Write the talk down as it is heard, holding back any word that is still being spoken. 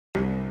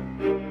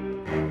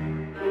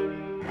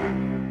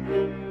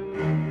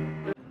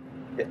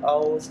We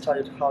all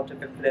studied how to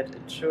calculate a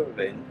true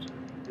wind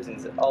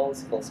using the old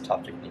school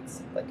stuff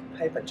techniques like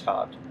paper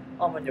chart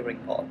or maneuvering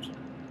board.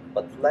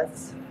 But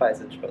let's face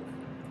the truth.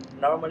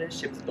 Normally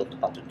ships built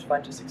after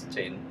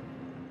 2016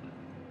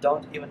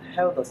 don't even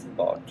have those on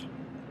board.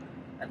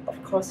 And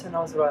of course you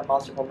know there are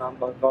multiple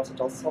number of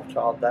versatile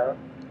software out there,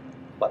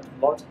 but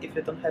what if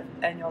you don't have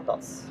any of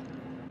those?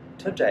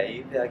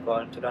 Today we are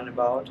going to learn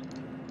about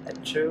a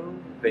true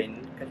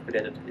wind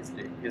calculated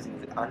easily using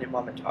the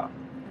anemometer,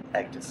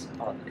 ECDIS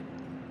only.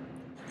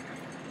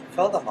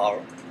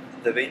 Furthermore,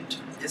 the wind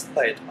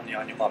displayed on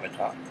your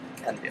anemometer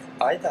can be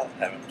either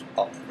apparent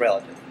or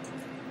relative.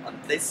 On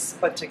this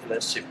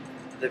particular ship,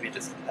 the wind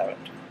is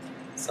apparent.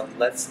 So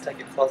let's take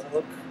a closer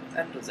look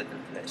and do the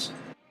calculation.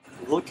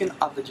 Looking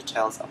at the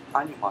details of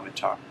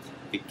anemometer,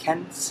 we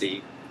can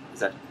see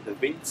that the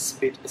wind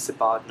speed is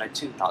about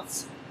 19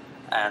 knots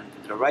and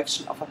the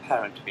direction of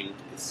apparent wind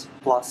is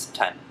plus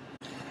 10.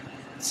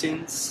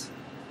 Since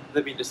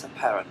the wind is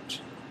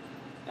apparent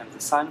and the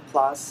sign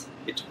plus,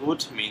 it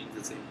would mean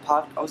that the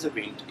impact of the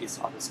wind is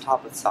on the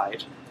starboard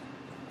side.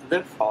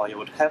 Therefore, you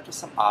would have to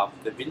sum up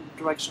the wind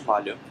direction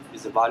value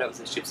with the value of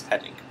the ship's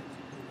heading.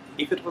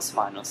 If it was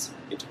minus,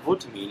 it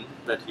would mean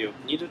that you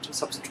needed to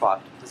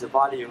subtract the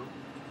value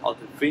of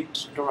the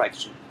wind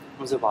direction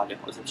from the value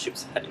of the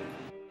ship's heading.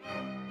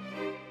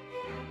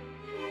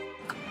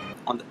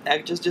 On the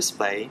ECDIS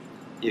display,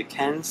 you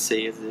can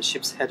see that the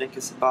ship's heading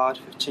is about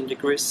 15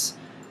 degrees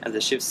and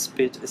the ship's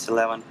speed is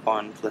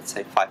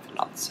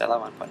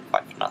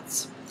 11.5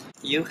 knots.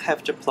 You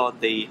have to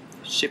plot the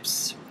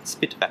ship's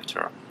speed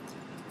vector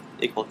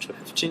equal to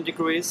 15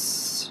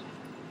 degrees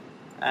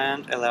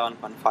and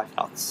 11.5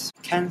 knots.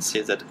 You can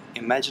see that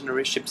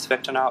imaginary ship's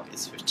vector now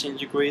is 15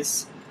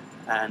 degrees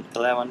and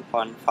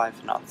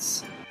 11.5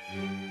 knots.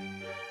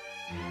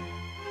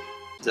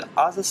 The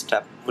other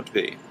step would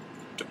be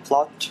to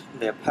plot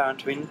the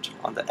apparent wind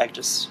on the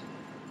ECDIS.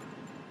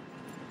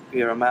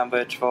 We remember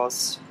it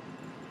was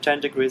 10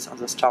 degrees on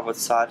the starboard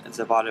side and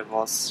the value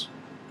was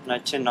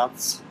 19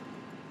 knots.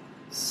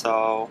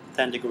 So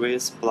 10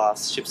 degrees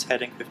plus ship's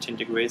heading 15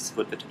 degrees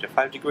would be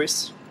 25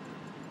 degrees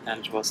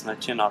and it was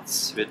 19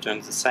 knots. We're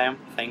doing the same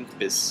thing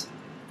with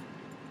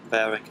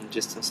bearing and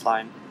distance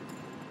line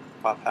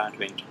for apparent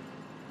wind.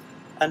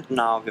 And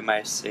now we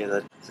may see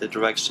that the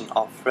direction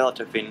of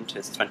relative wind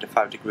is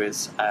 25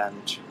 degrees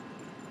and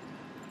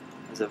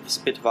the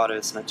speed value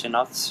is 19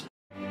 knots.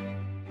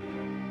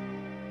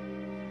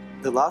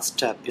 The last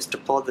step is to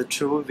plot the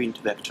true wind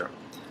vector.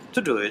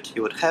 To do it,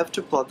 you would have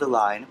to plot the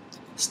line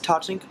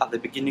starting at the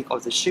beginning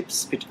of the ship's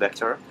speed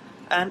vector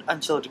and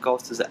until it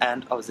goes to the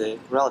end of the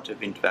relative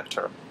wind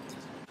vector.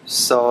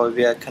 So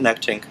we are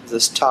connecting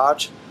the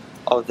start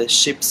of the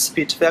ship's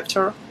speed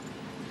vector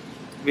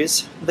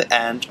with the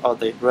end of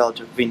the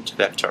relative wind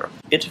vector.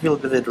 It will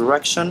be the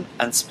direction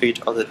and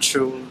speed of the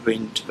true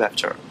wind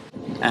vector.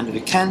 And we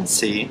can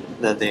see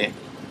that the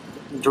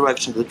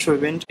direction of the true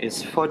wind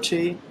is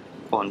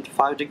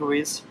 40.5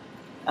 degrees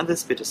and the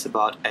speed is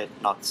about 8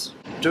 knots.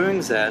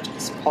 Doing that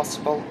is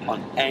possible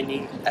on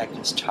any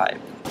ECDIS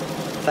type.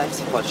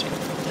 Thanks for watching.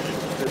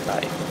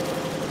 Goodbye.